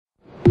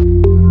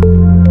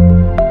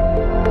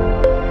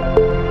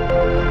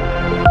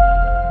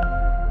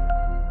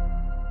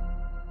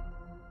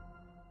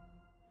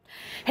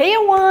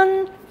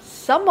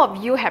Some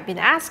of you have been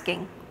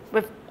asking,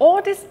 with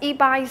all these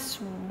e-bikes,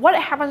 what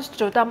happens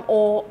to them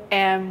all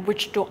and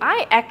which do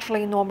I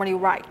actually normally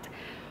ride?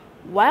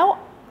 Well,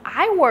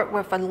 I work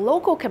with a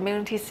local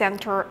community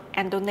center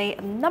and donate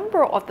a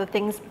number of the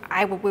things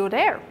I will wheel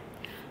there.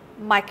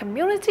 My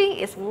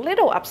community is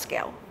little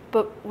upscale,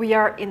 but we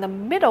are in the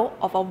middle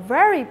of a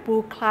very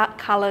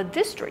blue-collar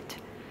district.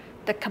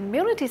 The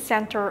community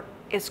center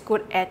is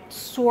good at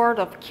sort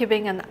of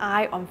keeping an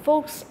eye on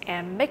folks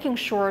and making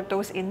sure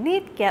those in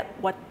need get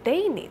what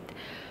they need.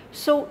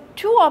 So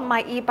 2 of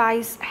my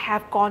e-bikes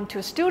have gone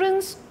to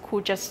students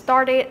who just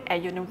started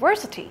at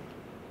university.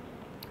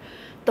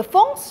 The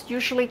phones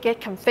usually get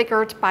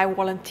configured by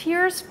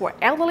volunteers for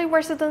elderly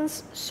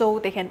residents so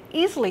they can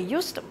easily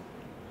use them.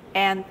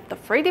 And the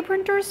 3D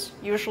printers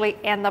usually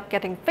end up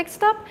getting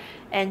fixed up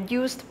and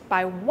used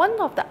by one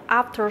of the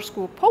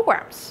after-school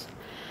programs.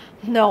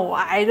 No,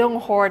 I don't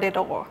hoard it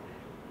all.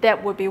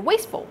 That would be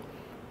wasteful.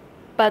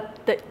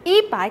 But the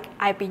e-bike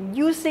I've been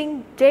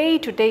using day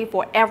to day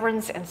for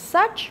errands and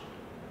such,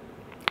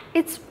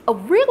 it's a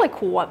really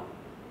cool one.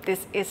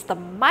 This is the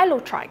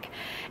MYLO Trike,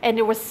 and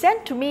it was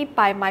sent to me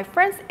by my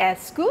friends at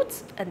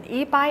Skootz, an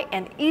e-bike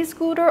and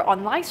e-scooter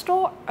online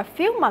store, a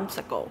few months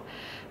ago.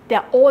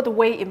 They're all the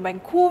way in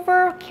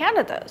Vancouver,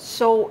 Canada,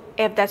 so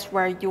if that's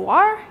where you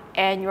are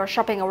and you're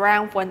shopping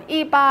around for an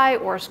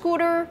e-bike or a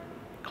scooter,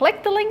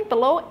 click the link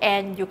below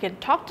and you can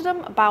talk to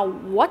them about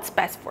what's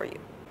best for you.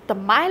 The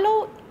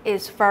MYLO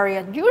is very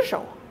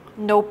unusual.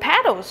 No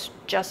pedals,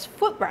 just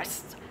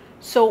footrests.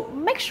 So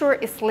make sure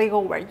it's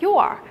legal where you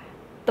are.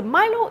 The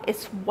MYLO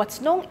is what's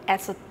known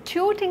as a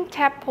tilting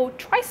tap-pole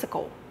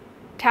tricycle.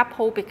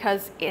 Tap-pole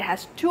because it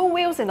has 2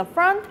 wheels in the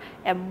front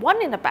and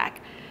 1 in the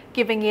back,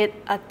 giving it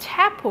a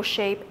tap-pole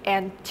shape,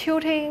 and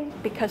tilting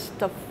because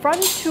the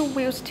front 2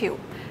 wheels tilt,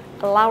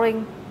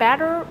 allowing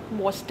better,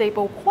 more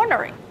stable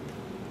cornering.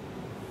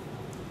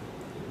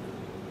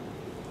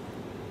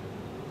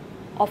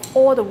 Of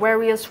all the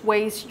various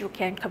ways you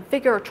can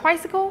configure a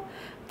tricycle,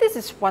 this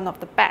is one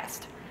of the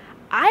best.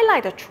 I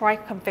like the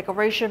Trike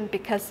configuration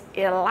because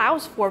it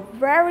allows for a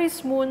very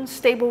smooth,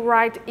 stable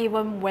ride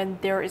even when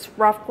there is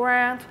rough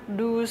ground,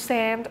 loose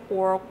sand,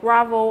 or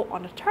gravel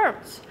on the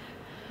turns.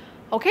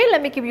 Okay,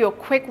 let me give you a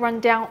quick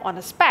rundown on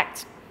the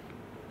specs.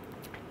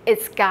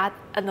 It's got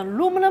an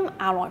aluminum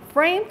alloy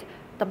frame.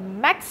 The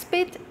max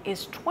speed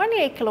is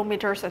 28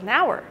 kilometers an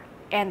hour,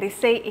 and they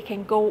say it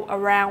can go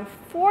around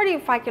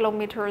 45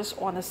 kilometers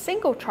on a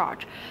single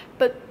charge,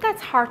 but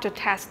that's hard to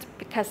test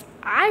because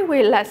I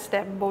weigh less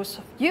than most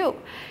of you.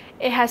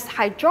 It has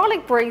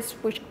hydraulic brakes,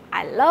 which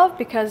I love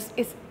because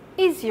it's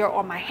easier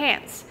on my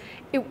hands.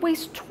 It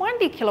weighs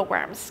 20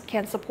 kilograms,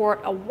 can support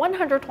a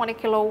 120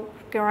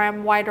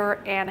 kilogram rider,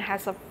 and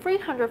has a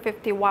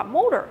 350 watt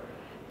motor.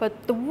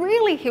 But the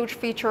really huge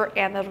feature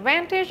and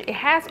advantage it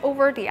has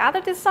over the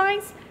other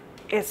designs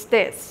is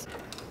this.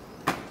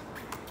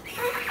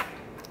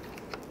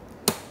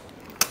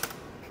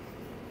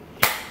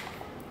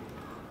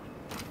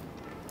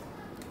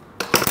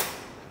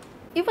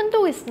 Even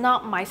though it's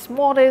not my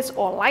smallest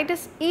or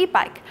lightest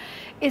e-bike,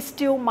 it's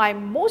still my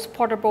most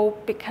portable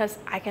because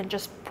I can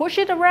just push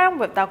it around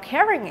without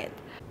carrying it.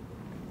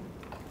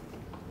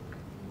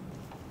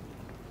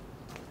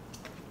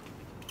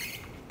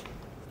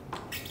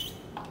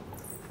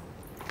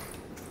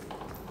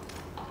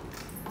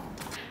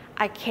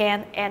 I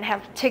can and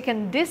have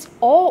taken this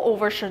all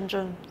over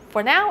Shenzhen.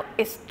 For now,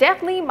 it's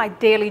definitely my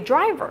daily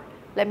driver.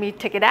 Let me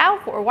take it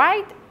out for a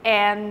ride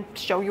and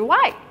show you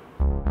why.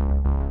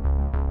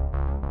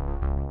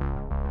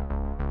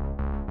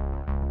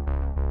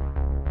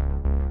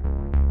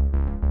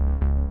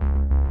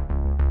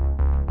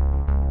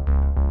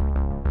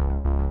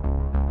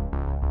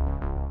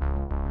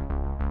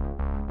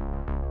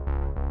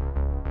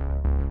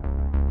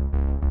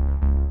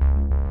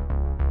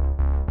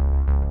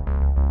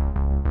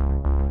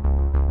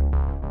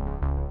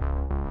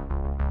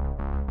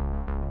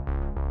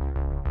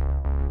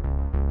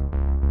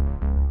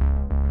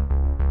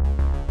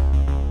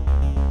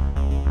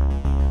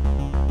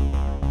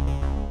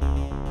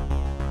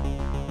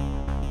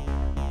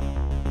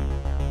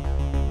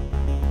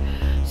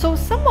 So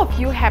some of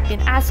you have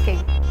been asking,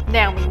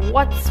 Naomi,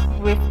 what's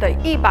with the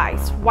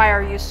e-bikes? Why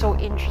are you so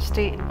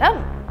interested in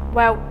them?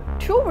 Well,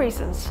 2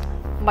 reasons.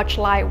 Much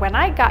like when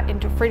I got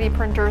into 3D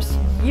printers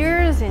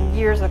years and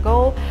years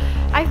ago,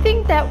 I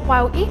think that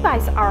while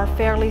e-bikes are a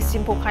fairly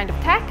simple kind of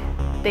tech,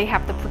 they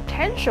have the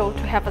potential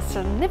to have a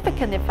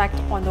significant effect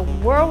on the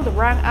world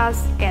around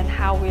us and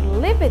how we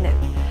live in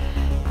it.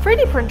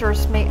 3D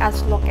printers make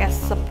us look at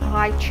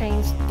supply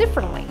chains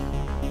differently.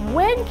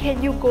 When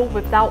can you go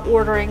without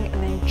ordering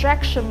an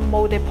injection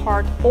molded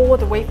part all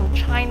the way from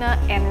China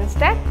and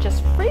instead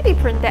just 3D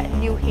print that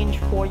new hinge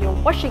for your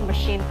washing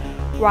machine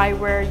right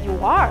where you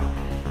are?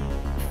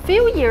 A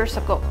few years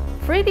ago,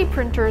 3D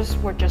printers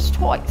were just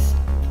toys.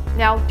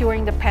 Now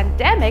during the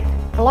pandemic,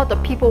 a lot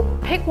of people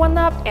picked one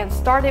up and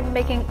started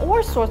making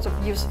all sorts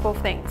of useful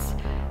things.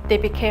 They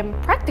became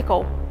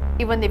practical.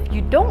 Even if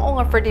you don't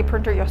own a 3D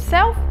printer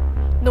yourself,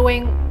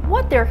 Knowing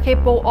what they're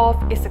capable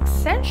of is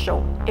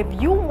essential if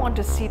you want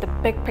to see the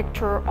big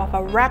picture of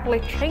a rapidly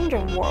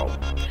changing world.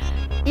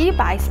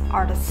 E-bikes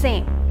are the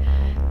same.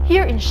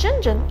 Here in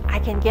Shenzhen, I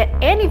can get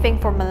anything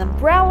from an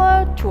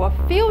umbrella to a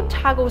few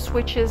toggle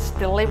switches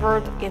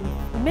delivered in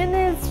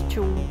minutes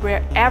to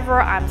wherever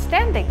I'm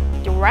standing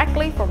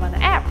directly from an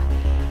app.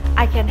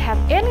 I can have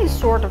any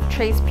sort of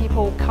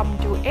tradespeople come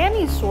do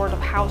any sort of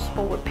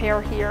household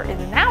repair here in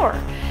an hour.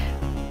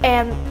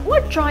 And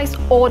what drives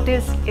all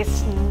this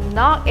is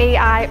not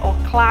AI or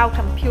cloud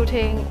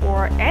computing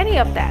or any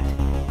of that.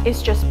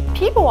 It's just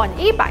people on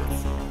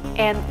e-bikes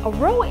and a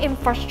road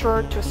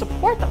infrastructure to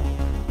support them.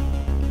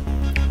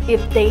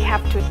 If they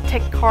have to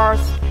take cars,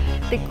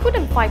 they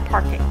couldn't find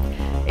parking.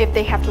 If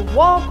they have to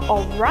walk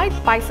or ride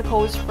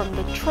bicycles from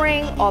the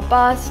train or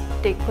bus,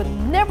 they could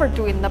never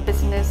do enough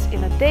business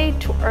in a day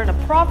to earn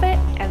a profit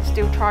and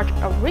still charge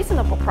a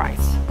reasonable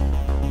price.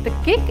 The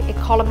gig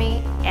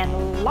economy and a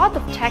lot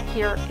of tech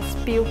here is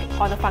built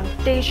on the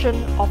foundation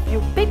of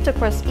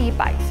ubiquitous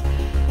e-bikes.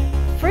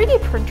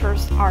 3D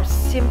printers are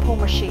simple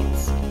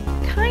machines,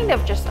 kind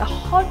of just a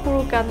hot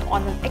glue gun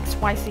on an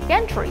XYZ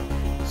gantry,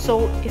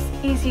 so it's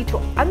easy to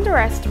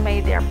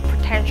underestimate their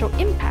potential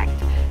impact.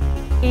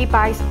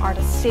 E-bikes are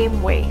the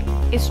same way.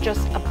 It's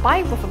just a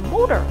bike with a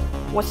motor.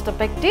 What's the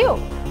big deal?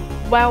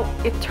 Well,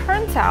 it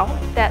turns out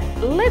that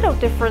little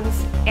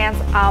difference ends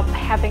up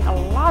having a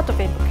lot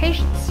of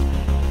implications.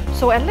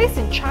 So at least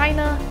in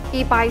China,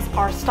 e-bikes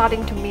are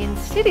starting to mean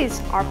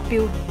cities are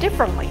built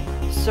differently,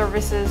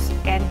 services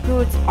and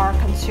goods are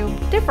consumed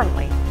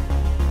differently.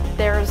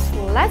 There's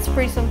less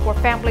reason for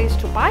families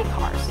to buy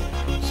cars,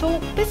 so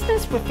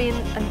business within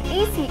an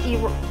easy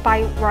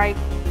e-bike ride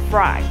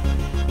thrive.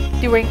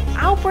 During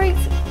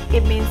outbreaks,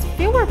 it means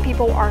fewer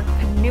people are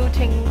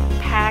commuting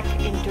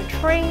packed into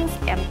trains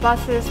and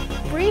buses,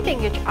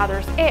 breathing each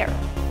other's air.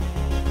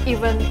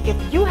 Even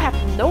if you have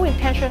no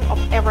intention of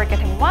ever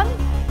getting one,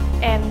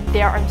 and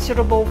they are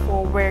unsuitable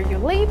for where you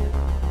live,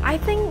 I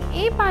think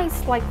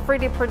e-bikes like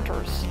 3D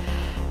printers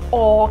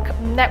or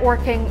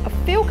networking a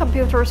few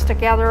computers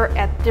together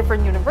at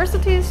different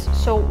universities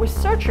so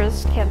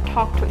researchers can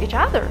talk to each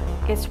other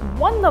is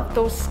one of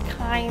those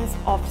kinds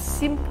of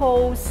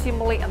simple,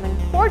 seemingly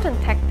unimportant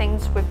tech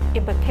things with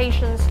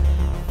implications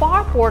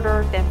far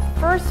broader than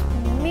first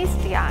meets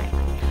the eye.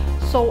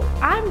 So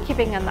I'm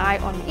keeping an eye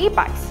on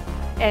e-bikes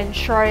and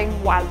sharing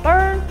what I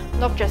learned,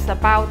 not just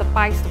about the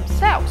bikes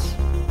themselves,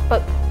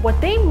 but what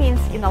they mean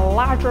in a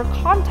larger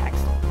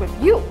context with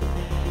you.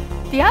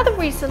 The other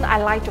reason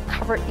I like to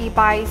cover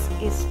e-bikes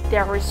is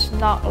there is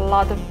not a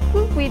lot of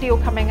good video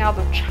coming out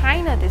of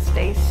China these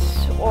days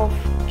of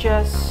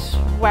just,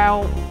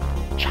 well,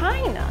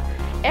 China.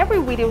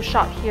 Every video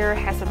shot here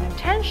has an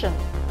intention.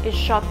 It's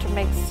shot to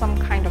make some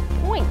kind of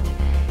point.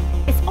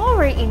 It's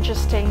already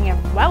interesting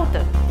and well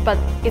done, but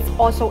it's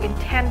also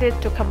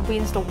intended to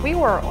convince the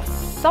viewer of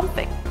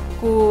something,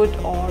 good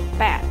or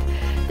bad.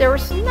 There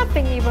is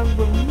nothing even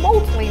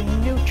remotely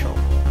neutral.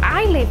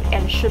 I live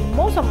and shoot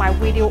most of my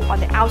video on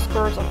the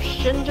outskirts of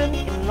Shenzhen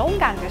in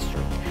Longgang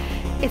district.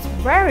 It's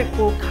very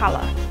blue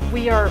color.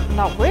 We are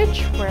not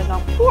rich, we're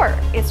not poor.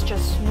 It's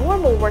just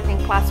normal working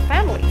class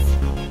families.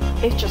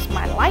 It's just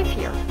my life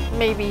here.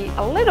 Maybe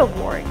a little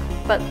boring,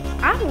 but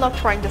I'm not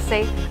trying to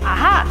say,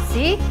 aha,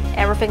 see,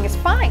 everything is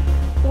fine,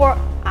 or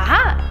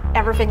aha,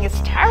 everything is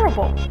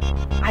terrible.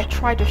 I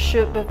try to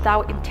shoot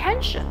without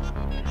intention.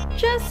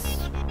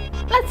 Just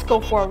let's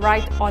go for a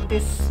ride on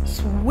this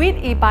sweet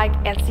e-bike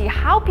and see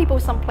how people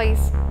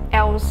someplace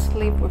else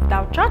live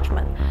without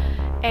judgment.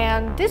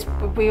 And these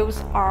reviews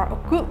are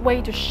a good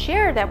way to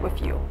share that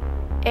with you.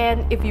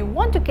 And if you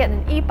want to get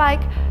an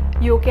e-bike,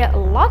 you'll get a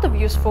lot of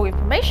useful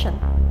information.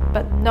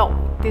 But no,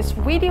 these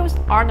videos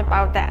aren't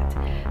about that.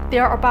 They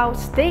are about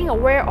staying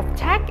aware of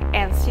tech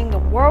and seeing the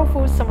world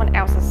through someone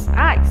else's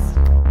eyes.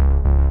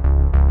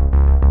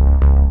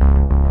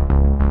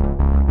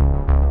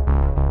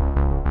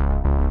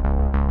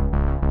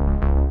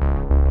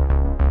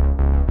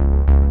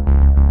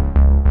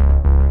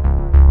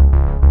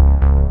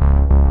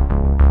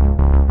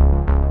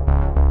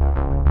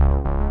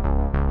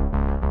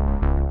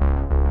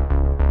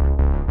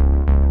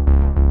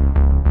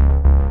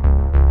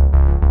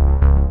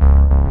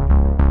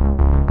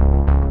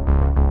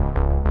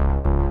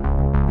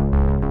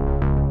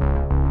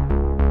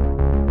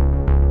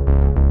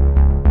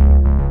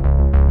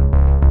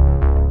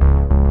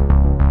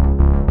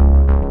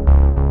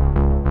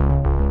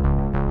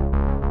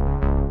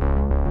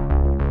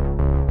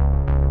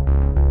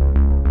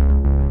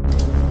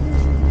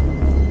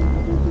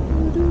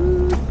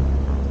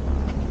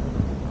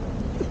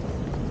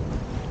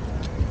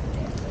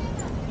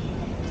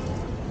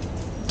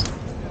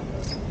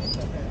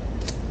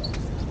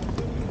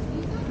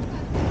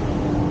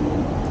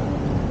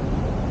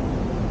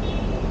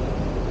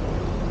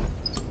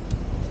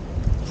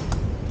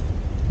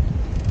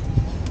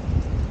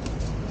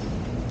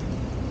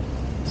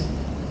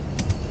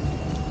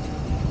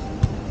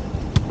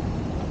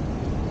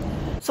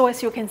 So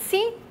as you can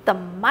see, the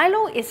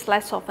MYLO is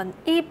less of an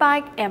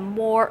e-bike and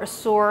more a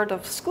sort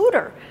of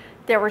scooter.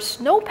 There is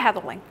no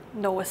pedaling,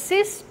 no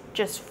assist,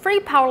 just free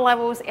power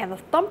levels and a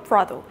thumb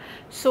throttle,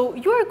 so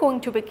you are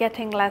going to be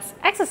getting less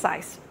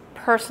exercise.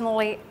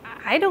 Personally,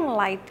 I don't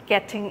like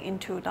getting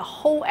into the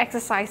whole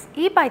exercise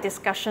e-bike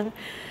discussion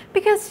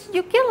because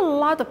you get a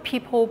lot of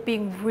people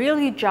being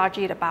really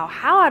judgy about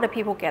how other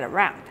people get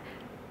around.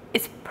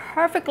 It's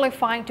perfectly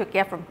fine to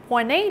get from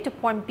point A to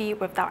point B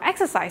without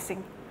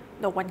exercising.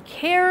 No one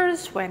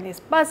cares when it's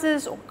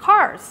buses or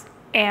cars.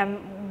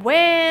 And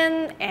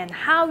when and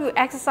how you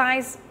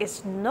exercise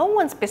is no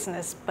one's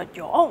business but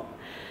your own.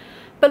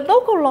 But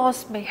local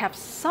laws may have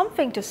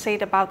something to say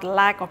about the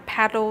lack of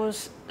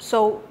pedals,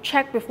 so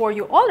check before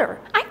you order.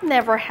 I've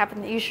never had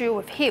an issue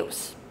with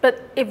heels,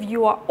 but if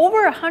you are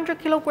over 100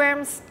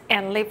 kilograms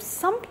and live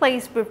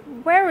someplace with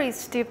very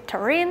steep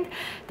terrain,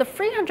 the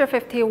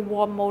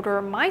 350-watt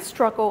motor might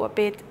struggle a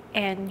bit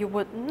and you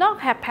would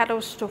not have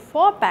pedals to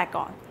fall back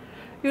on.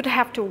 You'd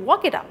have to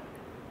walk it up.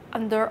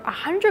 Under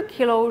 100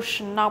 kilos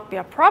should not be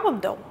a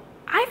problem though.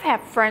 I've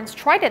had friends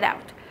try it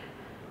out.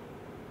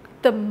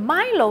 The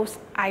MYLO's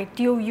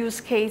ideal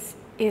use case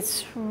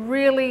is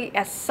really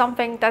as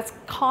something that's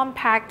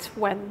compact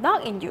when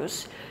not in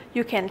use.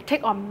 You can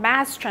take on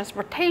mass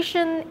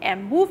transportation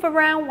and move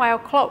around while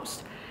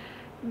closed.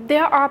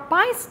 There are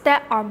bikes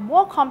that are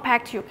more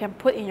compact you can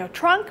put in your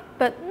trunk,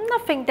 but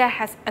nothing that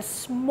has as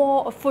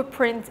small a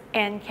footprint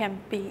and can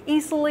be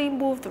easily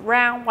moved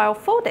around while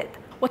folded.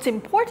 What's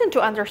important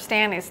to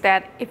understand is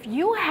that if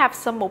you have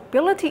some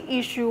mobility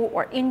issue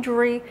or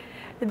injury,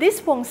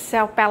 this won't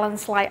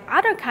self-balance like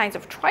other kinds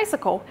of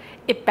tricycle.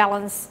 It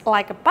balances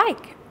like a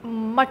bike,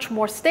 much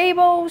more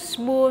stable,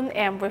 smooth,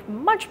 and with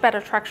much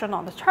better traction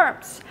on the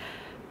turns.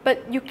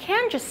 But you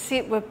can't just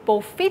sit with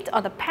both feet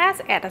on the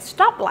pads at a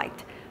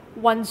stoplight.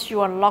 Once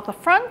you unlock the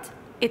front,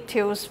 it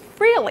tilts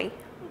freely.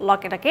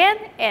 Lock it again,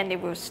 and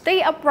it will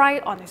stay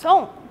upright on its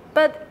own,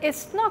 but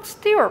it's not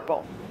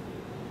steerable.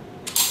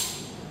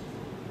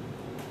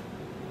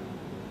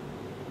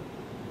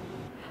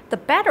 The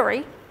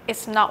battery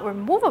is not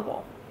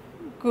removable.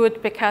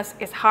 Good because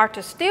it's hard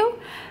to steal,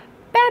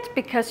 bad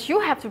because you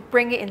have to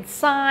bring it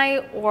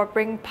inside or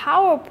bring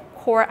power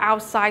cord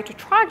outside to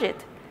charge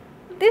it.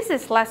 This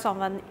is less of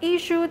an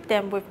issue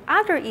than with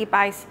other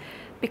e-bikes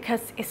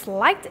because it's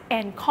light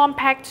and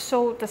compact,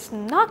 so does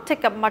not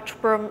take up much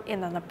room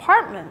in an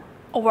apartment.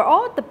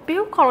 Overall, the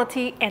build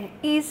quality and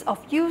ease of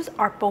use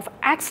are both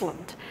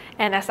excellent.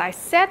 And as I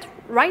said,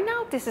 right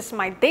now this is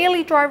my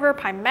daily driver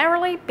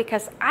primarily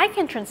because I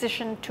can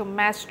transition to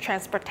mass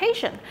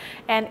transportation,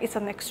 and it's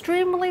an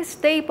extremely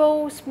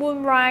stable,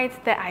 smooth ride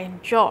that I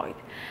enjoyed.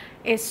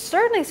 It's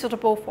certainly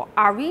suitable for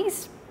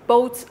RVs,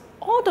 boats,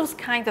 all those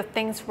kinds of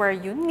things where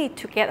you need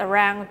to get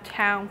around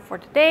town for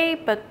the day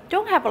but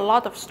don't have a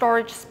lot of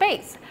storage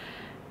space.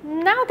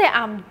 Now that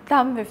I'm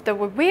done with the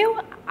review,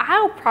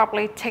 I'll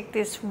probably take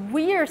this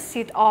rear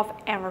seat off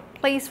and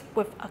replace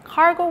with a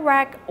cargo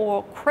rack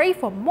or crate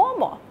for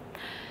Momo.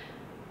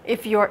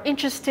 If you're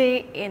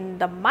interested in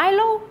the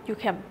MYLO, you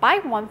can buy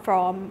one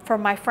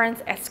from my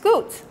friends at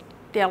Skootz.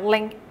 Their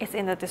link is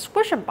in the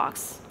description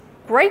box.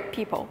 Great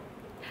people.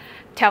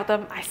 Tell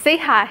them I say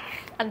hi.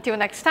 Until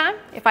next time,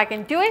 if I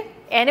can do it,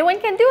 anyone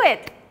can do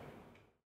it.